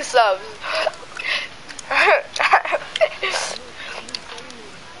have 2 subs.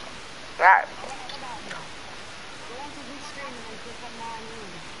 Alright.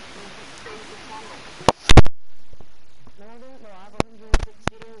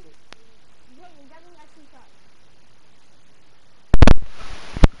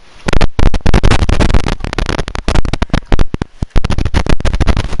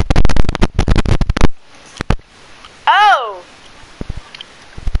 Oh!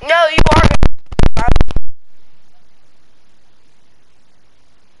 No, you are.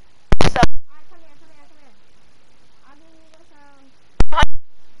 So,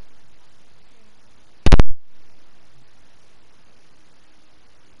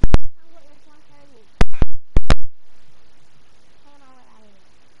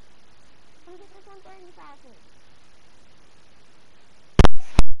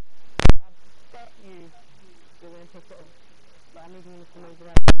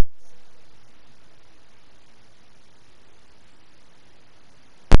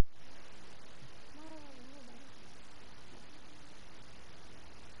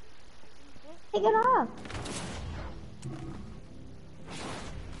 Pick it up.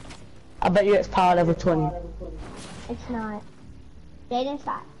 I bet you it's power level 20. It's not. Jaden,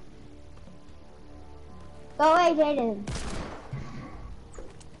 stop. Go away, Jaden.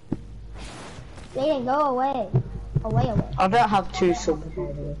 Jaden, go away. Away. I don't have 2 subs.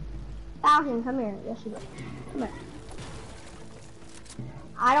 Falcon, come here. Yes, you do. Come here.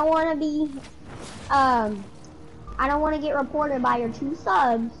 I don't want to be, I don't want to get reported by your 2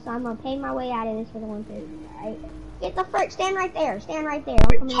 subs, so I'm going to pay my way out of this for the 130, alright? Get the frick, stand right there,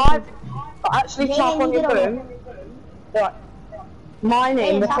 Don't come Type, in. actually Jaden, type on you your get phone. Right. My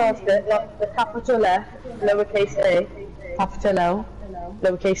name, the Jaden, first bit, like the capital F, lowercase a, capital L,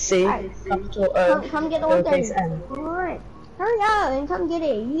 lowercase c, Alright. capital O, Come get the lowercase 130. n. Alright. Hurry up and come get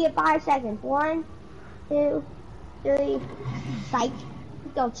it. You get 5 seconds. 1, 2, 3. Psych.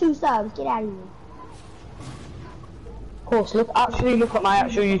 Let's go. 2 subs. Get out of here. Of course, look at my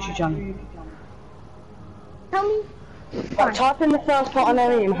actual YouTube channel. Tell me. Right, type in the first part of my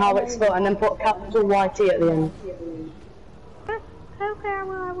name, how it's spelled, and then put capital YT at the end. Okay, I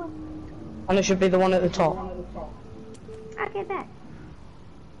will. And it should be the one at the top. Okay, bet.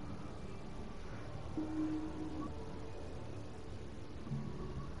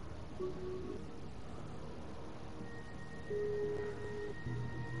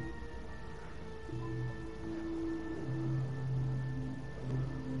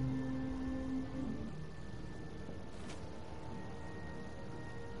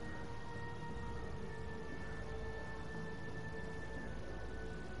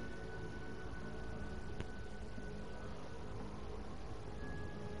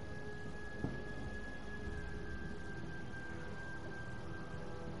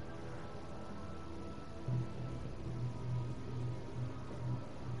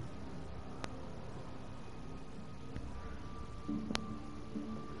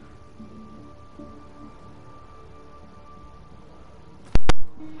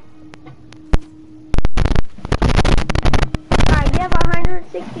 Alright, you have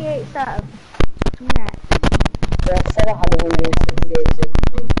 168 subs. Congrats. Yeah, I said I had 168 subs.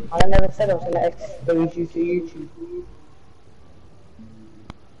 And I never said I was gonna expose you to YouTube.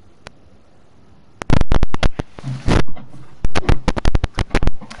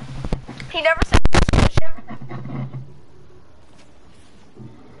 He never said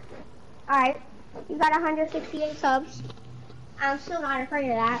Alright, you got 168 subs. I'm still not afraid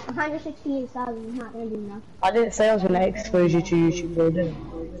of that. 168 subs is not gonna do enough. I didn't say I was gonna expose you to YouTube, though, did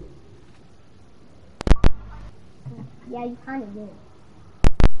Yeah, you kind of did.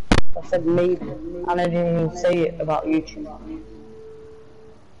 I said maybe, and I didn't even say it about YouTube.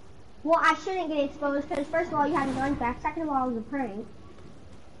 Well, I shouldn't get exposed because first of all, you had a gun back. Second of all, it was a prank.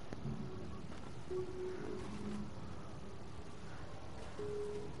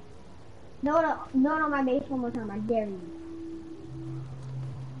 No, on my base one more time. I dare you.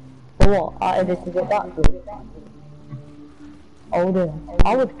 For what? I edited it back good. Oh dear.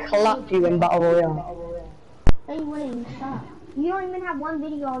 I would clap you in Battle Royale. No, you wouldn't. Stop. You don't even have one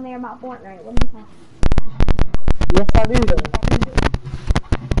video on there about Fortnite. What are you talking? Yes, I do though.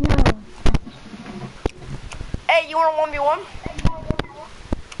 No. Hey, you want a 1v1?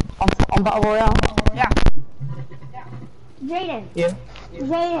 On Battle Royale? Yeah. Jaden. Yeah.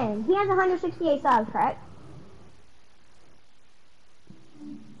 Jaden. He has 168 subs, correct?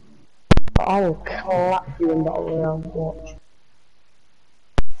 I will clap you in Battle Royale. Watch.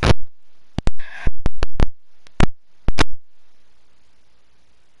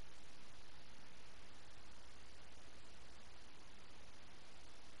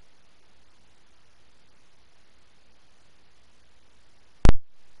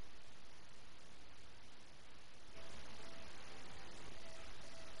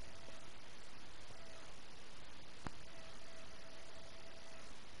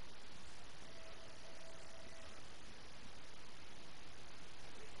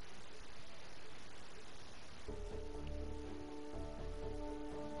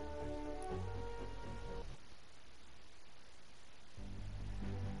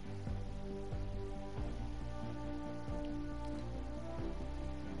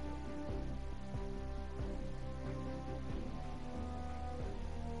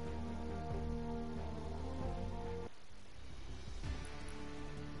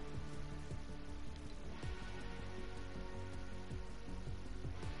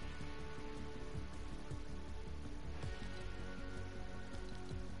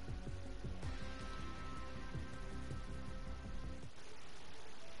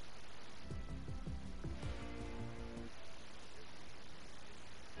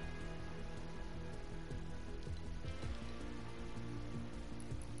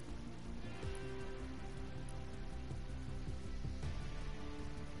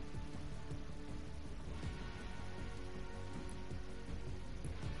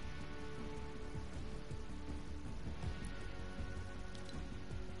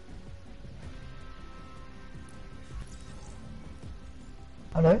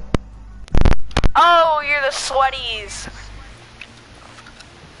 Hello? Oh, you're the sweaties.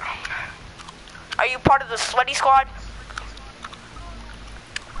 Are you part of the sweaty squad?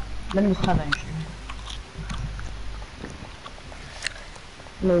 Let me challenge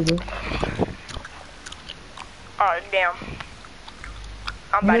you. Maybe. Oh, damn.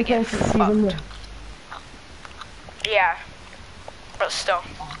 I'm about to get fucked. Yeah. But still.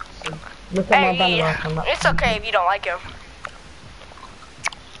 Look at my Hey, banner. it's okay if you don't like him.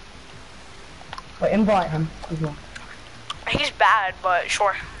 But invite him as well. He's bad, but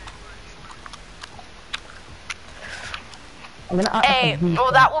sure. I'm gonna add Hey, him.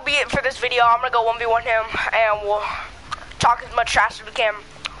 well that will be it for this video. I'm gonna go 1v1 him, and we'll talk as much trash as we can.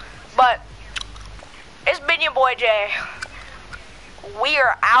 But, it's been your boy Jay. We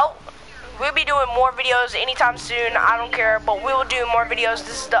are out. We'll be doing more videos anytime soon. I don't care, but we will do more videos.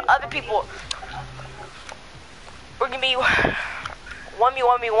 This is the other people. We're gonna be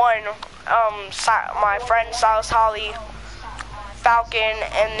 1v1. My friend Silas Holly, Falcon,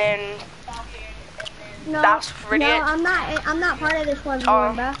 and then that's really it. I'm not part of this one,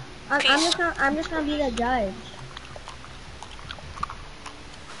 bro. I'm just gonna be the judge.